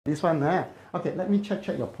This one, okay, let me check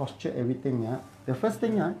your posture, everything. The first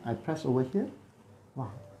thing, I press over here. Wow,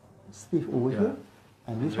 stiff over here.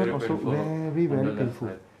 And this one also very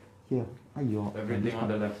painful. Here, everything on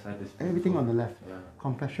the left side is painful. Everything on the left. Yeah.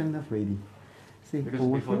 Compression nerve ready. See, because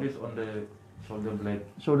over before here. this on the shoulder blade.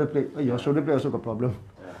 Shoulder blade. Your shoulder blade also got problem.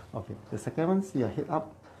 Yeah. Okay. The second one, see your head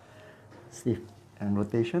up, stiff, and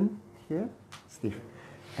rotation here, stiff,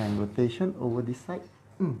 and rotation over this side,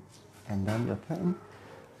 and then your turn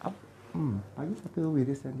up. Pagi satu with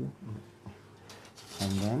this hand here.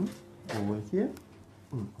 And then over here.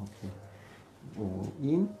 Okay. Go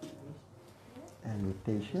in and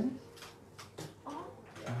rotation.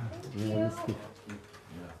 Very stiff.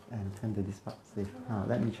 And turn to this part stiff. Now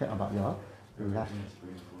let me check about your left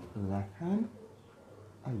hand.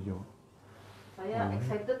 Ayo. Saya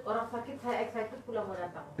excited, orang sakit saya excited pulang mau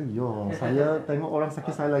datang. Ayo, saya tengok orang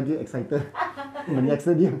sakit saya lagi excited.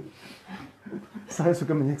 Menyeksa dia. Saya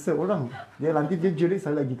suka menyeksa orang. Nanti dia jerit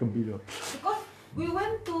saya lagi gembira. Because we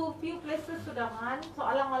went to few places sudah kan, so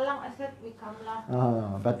alang-alang I said we come lah.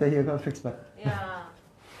 Better here got fixed back. Yeah.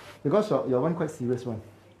 Because your one quite serious one.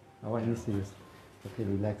 I want you serious. Okay,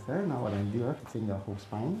 relax. Now what I do, fixing your whole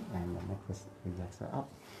spine and your neck first. Relax up,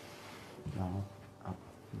 down, up,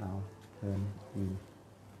 down, turn, in,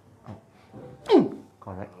 up.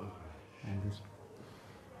 Correct. And this.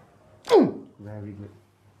 Very good.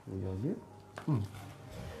 Pull your ear.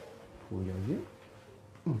 Pull your ear.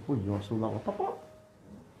 Pull your so loud. Pop up.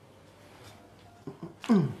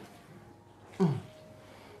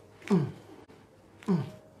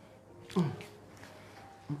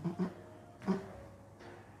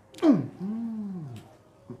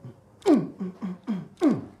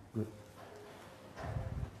 Good.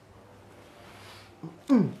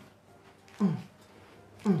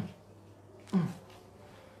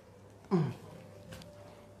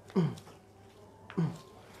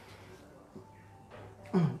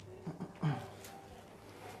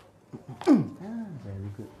 Very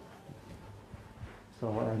good. So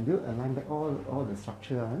what I do, align back all the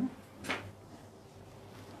structure.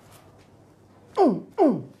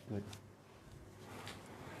 Good.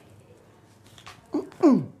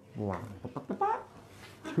 Wow.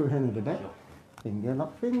 Two hands at the back. Finger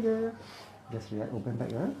lock finger. Just relax, open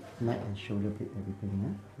back your neck and shoulder blade,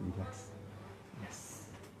 everything. Relax. Yes.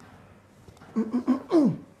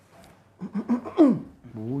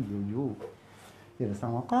 Yo. Hear the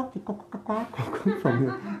sound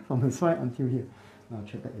from the side until here. Now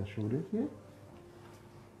check out your shoulder here.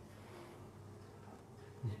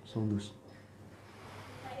 So loose.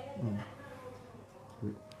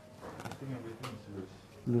 Good. I think everything is loose.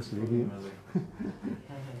 Loose already.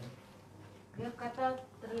 Dia kata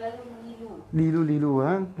terlalu mengilu. Lilu,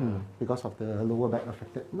 because of the lower back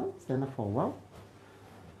affected. No, stand up for a while.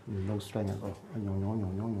 No strength at all.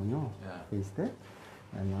 No. Face there.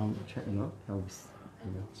 And now check your pelvis.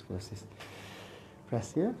 Squares.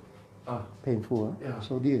 Press here. Painful. Yeah.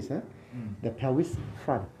 So this the pelvis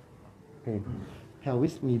front. Pain.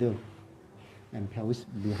 Pelvis middle. And pelvis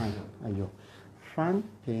behind. Front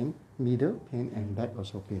pain, middle pain, and back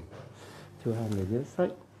also pain. Two hands on the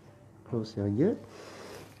side. Close your ear.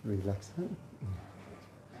 Relax.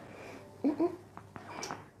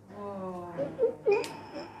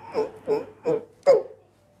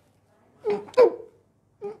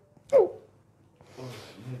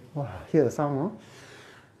 Wow, hear the sound,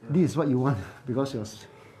 This is what you want because your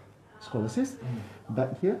scoliosis.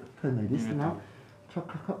 Back here, turn like this. Now,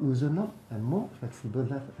 loosen up and more flexible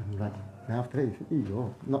left and right. Then after that,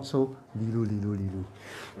 not so lilu.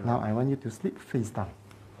 Now I want you to sleep face down.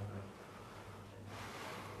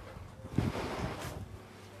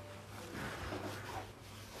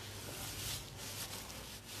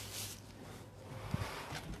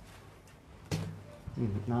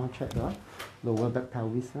 Now check the lower back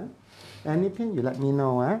pelvis. Anything you let me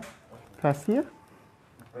know. Press here.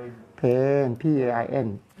 Pain.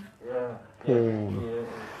 P-A-I-N. Yeah. Pain.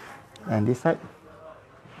 And this side.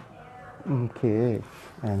 Okay.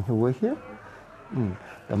 And over here.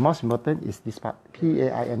 The most important is this part.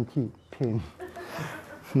 P-A-I-N-T. Pain.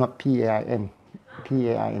 Not P-A-I-N.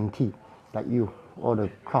 P-A-I-N-T. Like you. Or the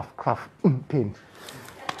cough. Pain.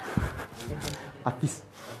 Artist.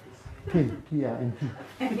 Pain. P-A-I-N-T.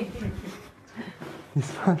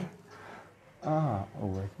 This one.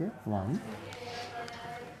 Over here. 1,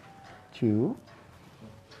 2,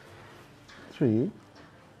 3,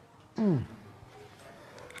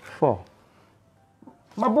 4.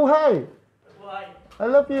 Mabuhay! I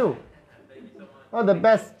love you. All the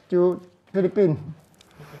best to Philippines.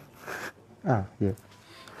 Here.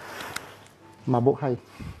 Mabuhay.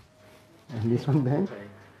 And this one then.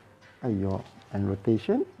 Ayo. and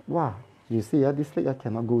rotation. Wow, you see, this leg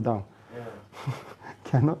cannot go down. Yeah.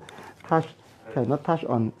 cannot touch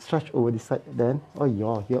on stretch over this side. Then, oh,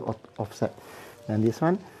 you're here offset. And this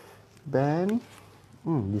one, bend.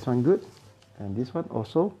 This one good. And this one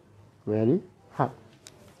also very hard.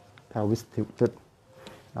 Pelvis tilted.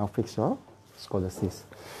 Now fix your scoliosis.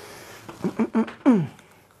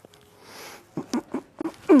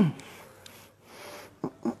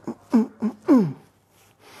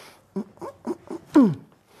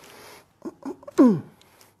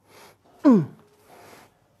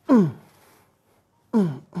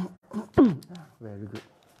 Very good.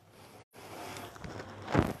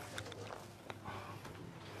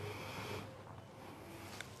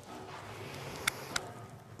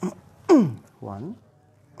 One,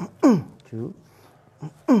 two,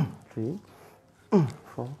 three,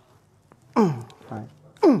 4, 5,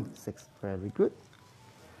 6. Very good.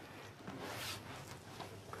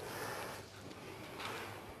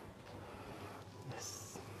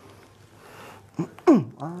 Yes.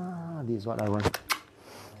 This is what I want.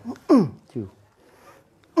 2,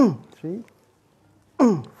 3,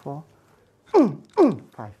 4, 5.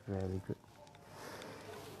 Very good.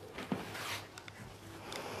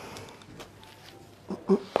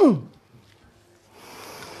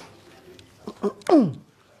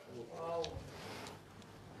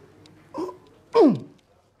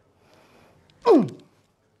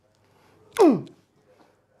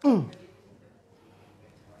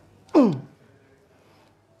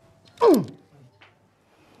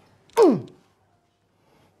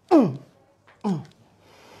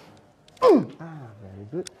 Very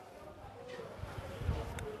good.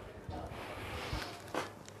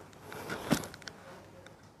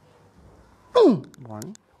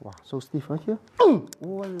 One. Wow, so stiff right here.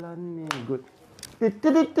 Walane, good. Yep,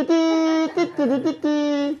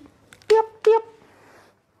 yep.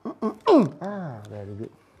 Very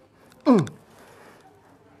good.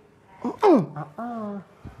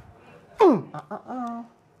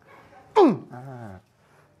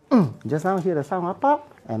 Just now hear the sound of pop,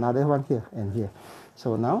 another one here and here.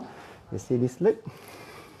 So now you see this leg,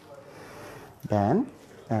 bend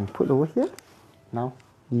and put over here. Now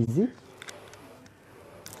easy,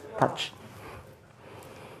 touch,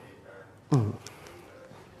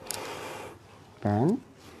 bend,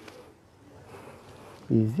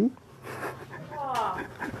 easy.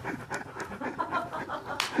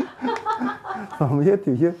 From here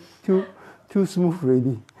to here, too smooth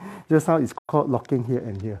already. Just now it's called locking here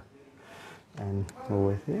and here. And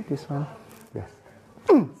over here, this one, yes.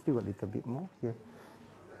 Still a little bit more here.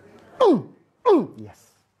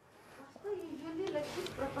 Yes. So usually like this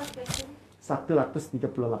berapa section?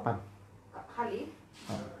 138 Kali?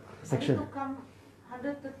 section. To come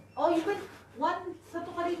 100. Oh, you can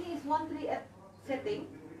satu kali ini is 1 3 at setting.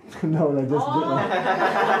 No lah, just do lah.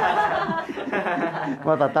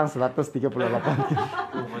 Mau datang 138.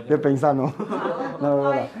 Dia pingsan no. No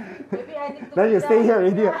lah. Maybe I need to. Then you stay here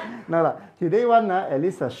already. No lah. Today one at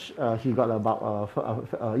least he got about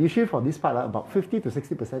usually for this part about 50 to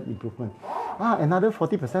 60% improvement. Another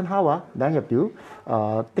 40% how then you have to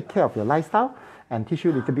take care of your lifestyle and teach you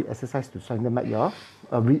a little bit exercise to strengthen back your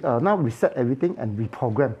now reset everything and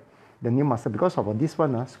reprogram the new muscle because of this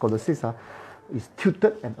one scoliosis is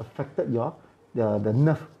tilted and affected the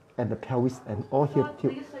nerve and the pelvis and all here So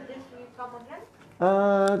do you suggest we come again?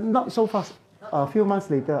 not so fast. A few months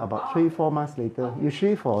later, about 3-4 months later,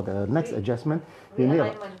 usually for the next adjustment, you need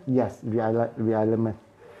realignment.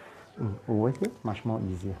 Over here, much more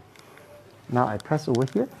easier. Now I press over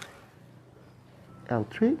here,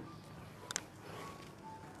 L3.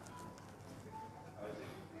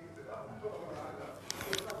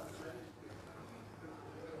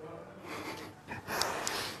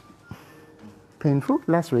 Painful,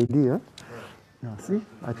 less ready. Now see,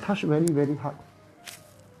 I touch very, very hard.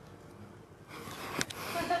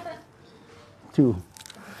 2,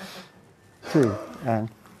 3, and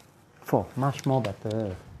 4. Much more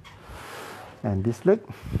better. And this leg,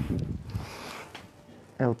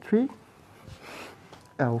 L3,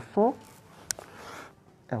 L4,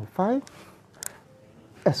 L5,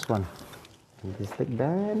 S1. And this leg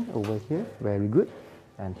bend over here, very good.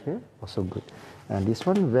 And here, also good. And this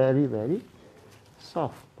one, very, very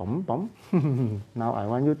soft. Bum, bum. Now I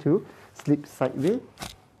want you to sleep sideways.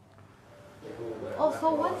 Oh,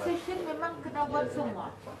 so one session memang kena buat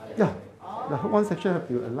semua? Yeah, the one section have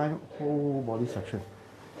to align whole body section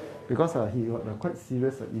because he got a quite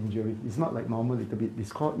serious injury. It's not like normal little bit.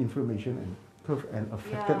 It's called inflammation and curve and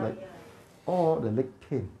affected all the leg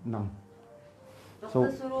pain, numb. So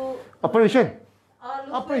Doktor suruh operation, lose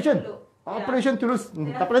weight operation. dulu. Operation terus.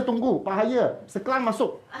 Tak boleh tunggu. Bahaya. Sekarang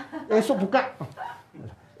masuk. Esok buka.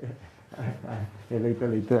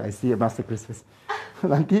 Later. I see Master Chris first.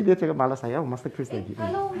 Nanti dia cakap malas saya. Master Chris lagi.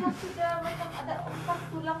 Kalau yang sudah macam ada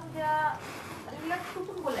 4 tulang dia relax tu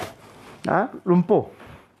pun boleh? Lumpuh.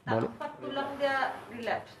 Tak, Boleh. 4 tulang dia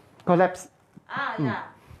relax? Collapse.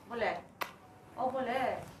 Ya. Boleh? Oh,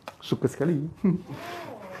 boleh. Suka sekali.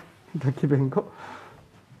 Kaki bengkok.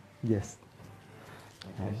 Yes.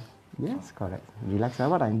 Yes, correct. Relax.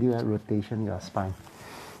 What I do, rotation your spine.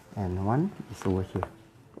 And one is over here.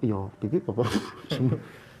 Your baby papa.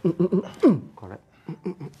 Correct.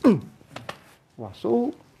 Wow, so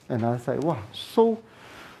another side. Wow, so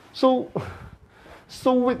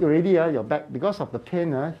weak already. Your back because of the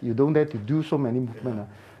pain. You don't dare to do so many movement.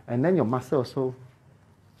 And then your muscle also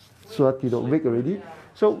weak already.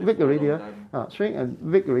 So weak already, strength and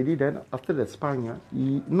weak already. Then after the spine,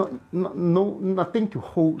 nothing to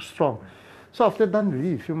hold strong. So after done already,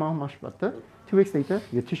 you feel much better. 2 weeks later,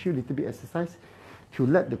 you teach you a little bit exercise to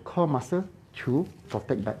let the core muscle to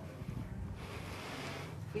protect back.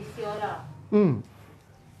 Physio lah.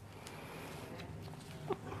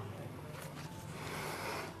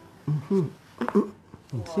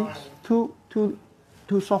 See, too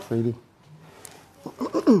soft already.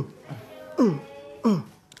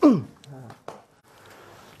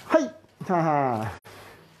 Hai,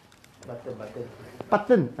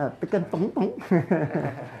 button, tekan tong.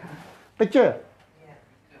 Picture.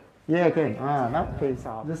 Yeah, can. Now face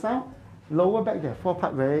out. Just now, lower back there, 4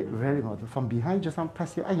 part very important. From behind, just now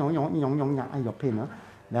press here. Your pain.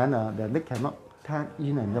 Then the leg cannot turn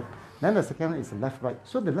in and up. Then the second one is the left right.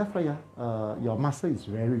 So the left right, your muscle is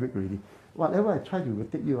very weak already. Whatever I try to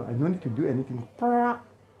rotate you, I don't need to do anything.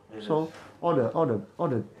 So all the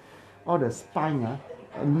spine,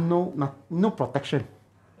 no protection.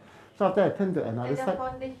 So after I turn to another side.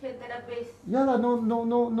 Foundation, the base. Yeah lah,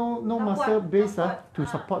 no muscle base to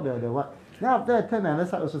support the what. Then after I turn another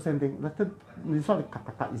side also same thing. This one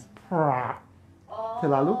is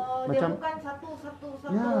terlalu Dia macam. bukan satu.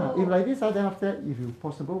 Yeah, if like this, then after if you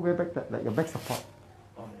possible wear back like your back support.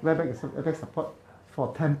 Wear back support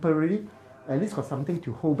for temporary. At least got something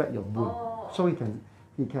to hold back your bone. So he can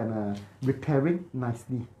repairing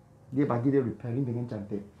nicely. Dia bagi dia repairing dengan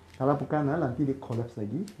cantik. Kalau bukan nanti dia collapse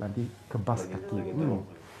lagi, nanti kebas kaki.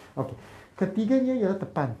 Okay. Ketiganya ialah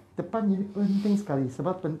tepan. Tepan ini penting sekali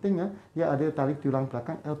sebab penting dia ada tarik tulang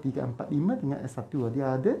belakang L345 dengan S1.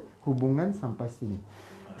 Dia ada hubungan sampai sini.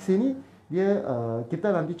 Sini dia kita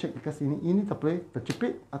nanti cek dekat sini. Ini tak boleh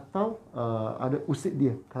tercepit atau ada usit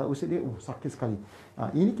dia. Kalau usit dia sakit sekali.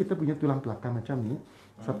 Ini kita punya tulang belakang macam ni.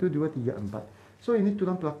 1, 2, 3, 4. So ini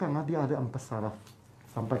tulang belakang dia ada 4 saraf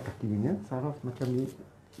sampai kakinya. Saraf macam ni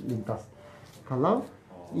lintas. Kalau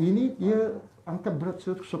ini dia angkat berat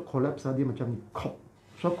so collapse dia macam ni.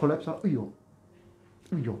 So collapse tak boleh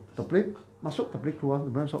masuk, tak boleh keluar.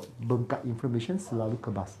 So bengkak, inflammation selalu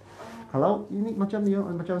kebas. Kalau ini macam ni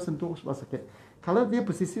macam sentuh sebab sakit. Kalau dia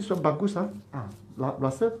posisi so bagus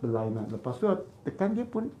rasa berlainan. Lepas tu tekan dia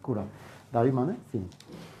pun kurang. Dari mana? Sini.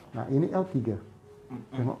 Nah, ini L3.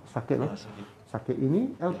 Tengok sakit lah. Sakit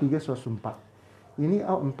ini L3 104. Ini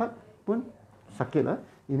L4 pun sakit lah.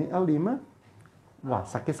 Ini L5. Wah,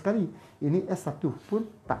 sakit sekali. Ini S1 pun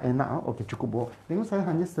tak enak. Okey, cukup bawa. Tengok saya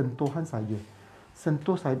hanya sentuhan saja.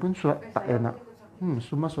 Sentuh saya pun sudah tak enak.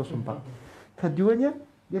 Semua 104. Keduanya,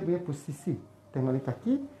 dia punya posisi. Tengok ni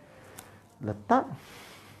kaki. Letak.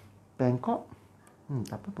 Bengkok.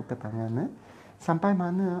 Tak apa, buka tangan. Sampai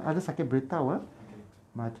mana? Ada sakit beritahu.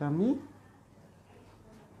 Macam ni.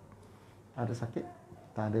 Ada sakit?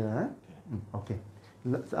 Tak ada. Okey.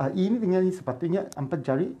 Ini dengan ini sepatutnya 4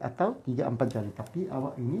 jari atau 3-4 jari. Tapi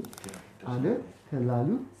awak ini ada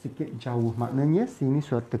terlalu sikit jauh. Maknanya sini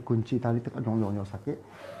sudah terkunci. Tali tekan nyong sakit.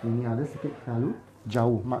 Ini ada sikit terlalu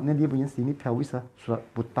jauh. Maknanya dia punya sini pelvis sudah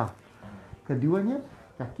putar. Keduanya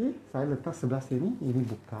kaki saya letak sebelah sini. Ini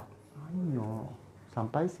buka.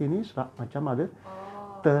 Sampai sini sudah macam ada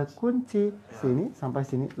terkunci. Sini sampai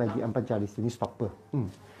sini lagi 4 jari. Sini stopper.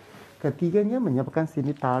 Ketiganya menyebabkan sini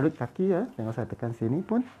tarik kaki Tengok saya tekan sini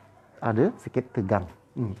pun ada sikit tegang.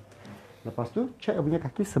 Lepas tu check punya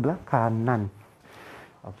kaki sebelah kanan.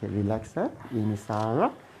 Okey, relax. Ini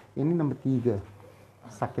saraf. Ini nombor 3.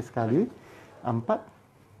 Sakit sekali. 4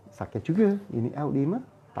 sakit juga. Ini L5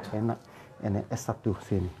 tak enak. Ini S1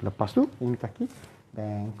 sini. Lepas tu ini kaki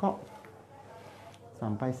bengkok.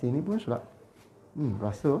 Sampai sini pun sudah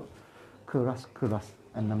rasa keras-keras.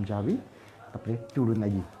 6 jari. Tak boleh turun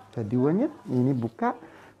lagi. Keduanya ini buka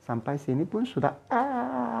sampai sini pun sudah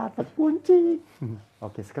terkunci.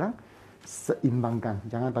 Okey, sekarang seimbangkan.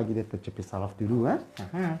 Jangan bagi dia tercepit saraf dulu.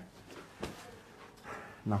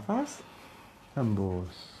 Nafas.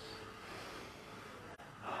 Hembus.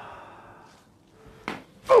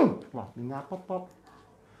 Wah, dengar pop-pop.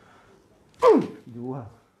 2.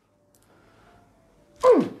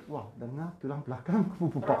 Wah, dengar tulang belakang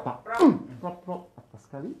pop-pop. Prop-prop. Atas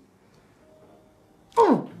sekali.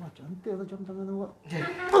 Wah, cantik lah jam tangan awak.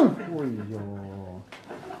 Oh, yo.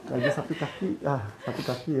 Lagi satu kaki. Satu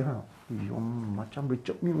kaki ya. Yo, macam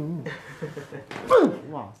becek ni.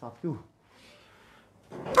 Wah, 1.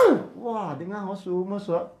 Wah, dengar semua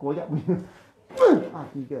suara koyak punya.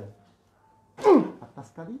 3.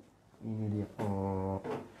 Atas sekali. Ini dia. Oh,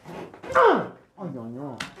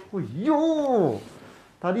 yo. Oh, yo.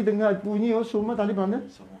 Tadi dengar bunyi semua tadi mana?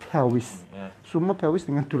 Pelvis. Semua pelvis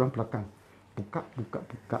dengan tulang belakang. Buka.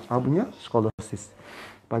 Punya scoliosis.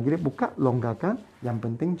 Pagi dia buka, longgarkan. Yang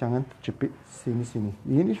penting jangan terjepit sini.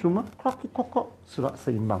 Ini semua kokok surat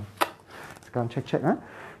seimbang. Sekarang cek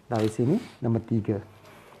dari sini nombor 3.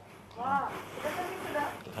 Wah, kita tadi sudah.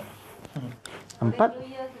 4. New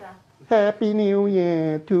Year sudah. Happy New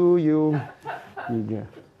Year to you. 3.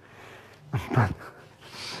 4.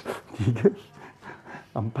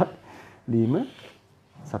 5.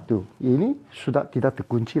 1. Ini sudah tidak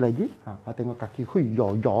terkunci lagi. Tengok kaki.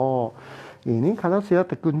 Yo. Ini kalau sudah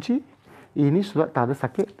terkunci, ini sudah tak ada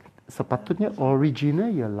sakit. Sepatutnya original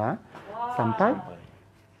ialah sampai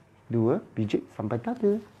 2 biji sampai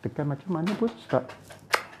dada. Tekan macam mana pun sudah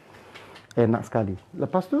enak sekali.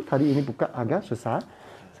 Lepas tu tadi ini buka agak susah.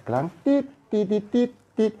 Sekarang tit.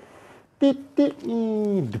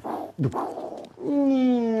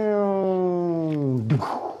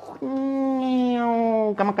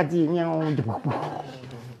 Kamu kaji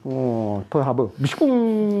oh, per haba. Ada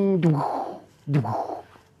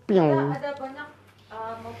banyak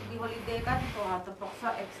mau pergi holiday kan,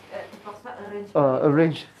 terpaksa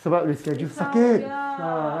arrange sebab reschedule sakit.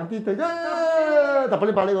 Nanti tak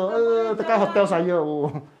boleh balik. Tekan hotel saya.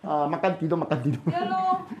 Makan tidur. Ya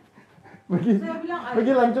loh.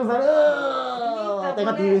 Pergi lancung sana.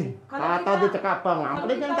 Tengok TV. Tahu dia cakap apa. Apa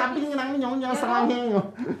kan kambing nyonya serangnya.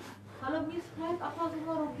 Kalau miss flight apa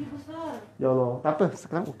semua rugi besar. Ya Allah, tak apa.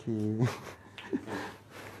 Sekarang okey.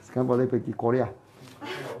 Sekarang boleh pergi Korea.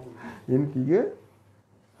 Ini 3.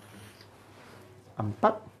 4.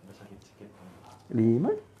 5.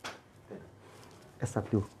 1.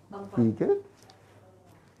 3.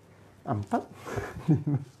 4. 5.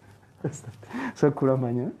 So kurang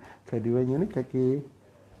banyak. Keduanya ni kaki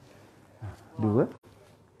 2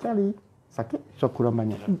 kali. Sakit. So kurang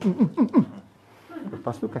banyak.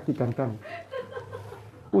 Lepas tu kaki kangkang.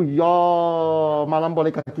 Oh ya, malam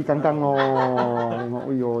boleh kaki kangkang no. Tengok,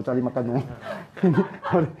 oh yo, cari makan no.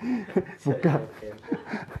 Buka.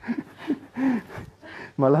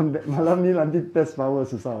 Malam ni nanti test power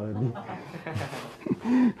susah ni.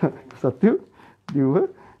 1, 2,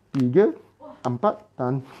 3, 4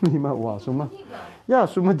 dan 5. Wah, semua. Ya,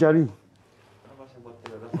 semua jari. Kenapa saya buat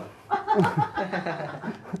tidak dapat?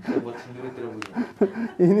 Saya buat sendiri tidak boleh.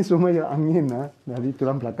 Ini semua yang angin dari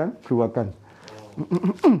tulang belakang keluarkan.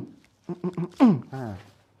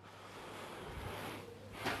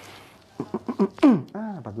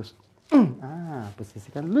 Bagus.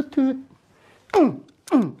 Posisikan lutut.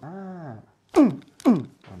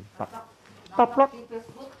 Mantap. Taplak. Di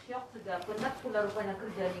Facebook shock sudah penat pula rupanya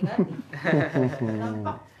kerja ni kan.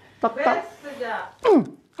 Nampak Tak. best saja.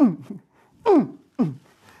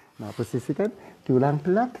 Nah, posisikan tulang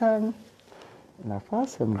belakang.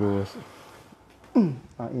 Nafas hembus.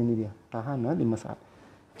 Ini dia. Tahan 5 saat.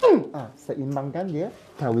 Seimbangkan dia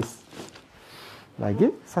pelvis.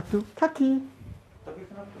 Lagi 1 kaki. Tapi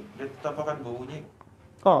kenapa? Dia tetap akan berbunyi.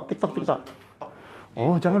 TikTok.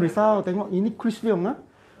 Oh, jangan risau. Tengok ini Chris Leong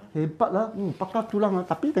hebatlah. Pakar tulang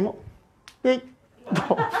tapi tengok.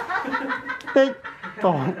 TikTok.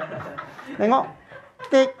 Tengok.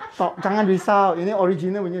 TikTok. Jangan risau. Ini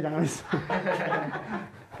original punya, jangan risau.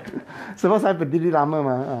 Sebab saya berdiri lama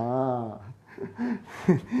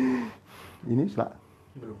Ini sudah.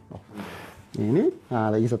 Belum. Ini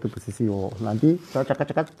lagi satu posisi. Nanti saya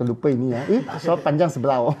cakap terlupa ini ya. So panjang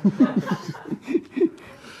sebelah.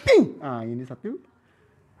 Ini 1.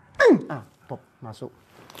 Pop masuk.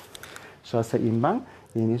 So seimbang.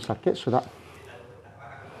 Ini sakit sudah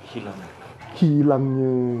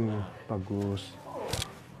hilangnya. Bagus.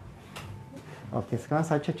 Okey, sekarang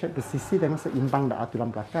saya cek posisi dengan seimbang dah tulang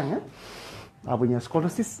belakang punya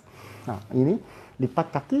scoliosis. Ini lipat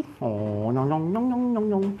kaki.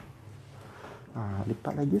 Nyong.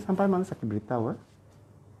 Lipat lagi sampai mana sakit beritahu.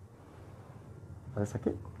 Ada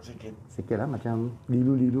sakit? Sikit lah, macam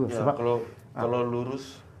lilu-lilu. Ya, sebab kalau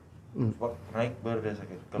lurus naik baru dia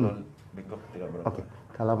sakit. Kalau bengkok tidak berapa. Okey.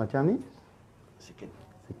 Kalau macam ni sedikit.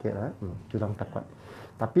 sikit lah. Tulang tak kuat.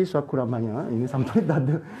 Tapi saya kurang banyak. Ini sampai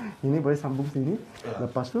dada. Ini boleh sambung sini.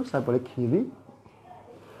 Lepas tu saya boleh kiri.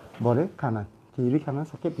 Boleh kanan. Kiri kanan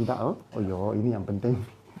sakit tidak? Oh yo, ini yang penting.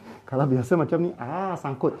 Kalau biasa macam ni,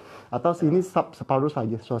 sangkut. Atau sini separuh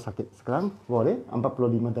saja, so sakit. Sekarang boleh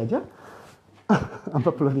 45 darjah.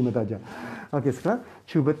 45 darjah. Okey, sekarang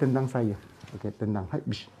cuba tendang saya. Okey, tendang. Hai,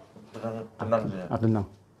 bish. Tenang saja. Tendang.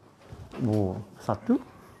 Oh, 1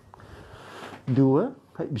 2,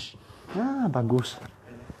 hai, bish. Bagus.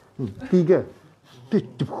 3.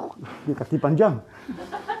 Dia kaki panjang.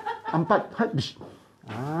 4, hai, bish.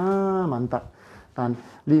 Mantap. Dan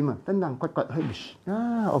 5, tendang kuat-kuat. Hai, bish.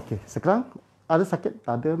 Okey. Sekarang ada sakit,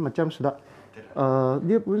 tak ada, macam sudah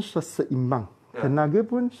dia pun sudah seimbang. Tenaga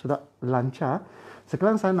pun sudah lancar.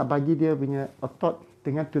 Sekarang saya nak bagi dia punya otot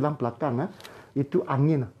dengan tulang belakang itu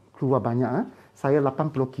angin keluar banyak. Saya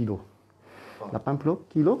 80 kilo.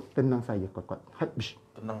 80 kilo tendang saya kuat-kuat. Hai, bish.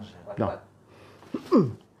 Tenang saja. Dah.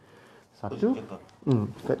 1.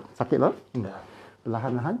 Sakit lah.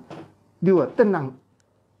 Perlahan-lahan. 2, tenang.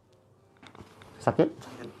 Sakit?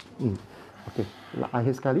 Okey.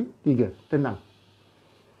 Akhir sekali. 3, tenang.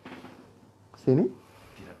 Sini?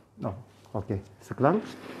 Tidak. Oh, okey. Sekarang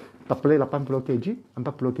tak boleh 80 kg,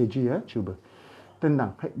 40 kg ya, cuba.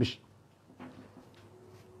 Tenang. Hai, bish.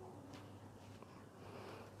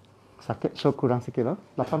 Sakit, so kurang sikit lah.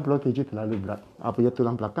 80 kg terlalu berat. Apa ya,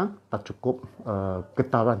 tulang belakang tak cukup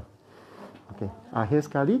getaran. Okey. Akhir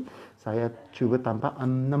sekali, saya cuba tambah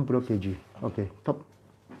 60 kg. Okey, top.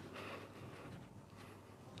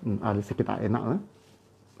 Ada sikit tak enak lah.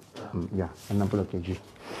 Ya, 60 kg.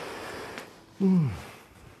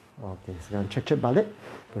 Okey, sekarang cek balik.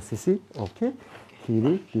 Posisi, okey.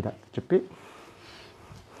 Kiri tidak cepit.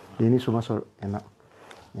 Ini semua enak.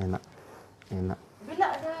 Enak. Bila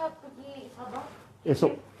ada pergi Sabah?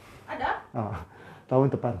 Esok. Ada? Tahun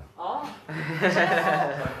depan. Oh.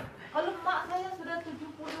 Kalau mak saya sudah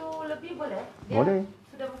 70 lebih boleh? Dia Boleh.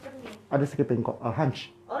 Sudah macam ni. Ada sikit bengkok,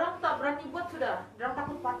 hunch. Orang tak berani buat sudah. Orang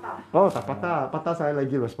takut patah. Oh, tak patah. Patah saya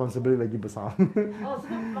lagi responsibility lagi besar. Oh,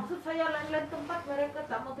 sebab maksud saya lain-lain tempat mereka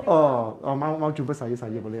tak mau terima. Mau cuba saya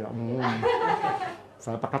boleh tak?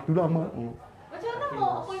 Saya pakat dulu sama. Macam mana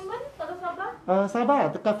mau appointment pada Sabah? Sabar,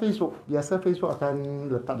 tekan Facebook. Biasa Facebook akan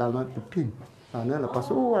letak dalam pin. Sana lepas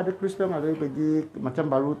tu, ada Chris Leong, ada pergi macam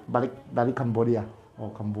baru balik dari Cambodia.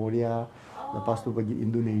 Cambodia. Lepas tu pergi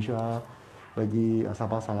Indonesia. Pergi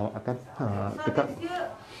Sabah Sarawak akan dekat.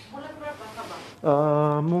 Dia bulan berapa Sabah?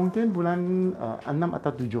 Mungkin bulan 6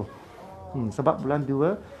 atau 7. Sebab bulan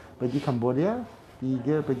 2 pergi Cambodia,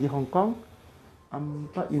 3 pergi Hong Kong,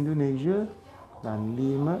 4 Indonesia dan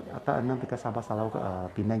 5 atau 6 dekat Sabah Sarawak,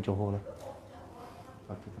 Penang, Johor lah.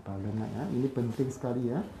 Okey, kepala naik ya. Ini penting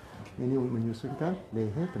sekali ya. Ini menyusunkan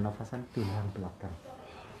leher, pernafasan tulang belakang.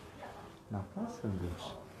 Nafas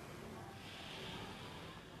hembus.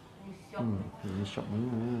 Ini shock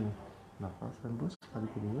ni. Nafas hembus kali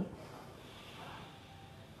kedua.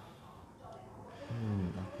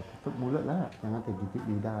 Okey, tutup mulut lah. Jangan tergigit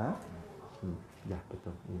lidah. Ya,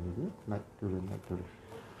 betul. Ini dia. Naik turun.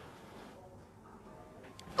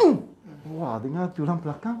 Wah, dengar tulang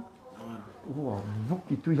belakang. Wah,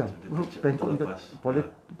 itu yang bengkok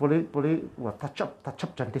boleh. Wah, touch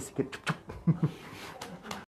up cantik sikit.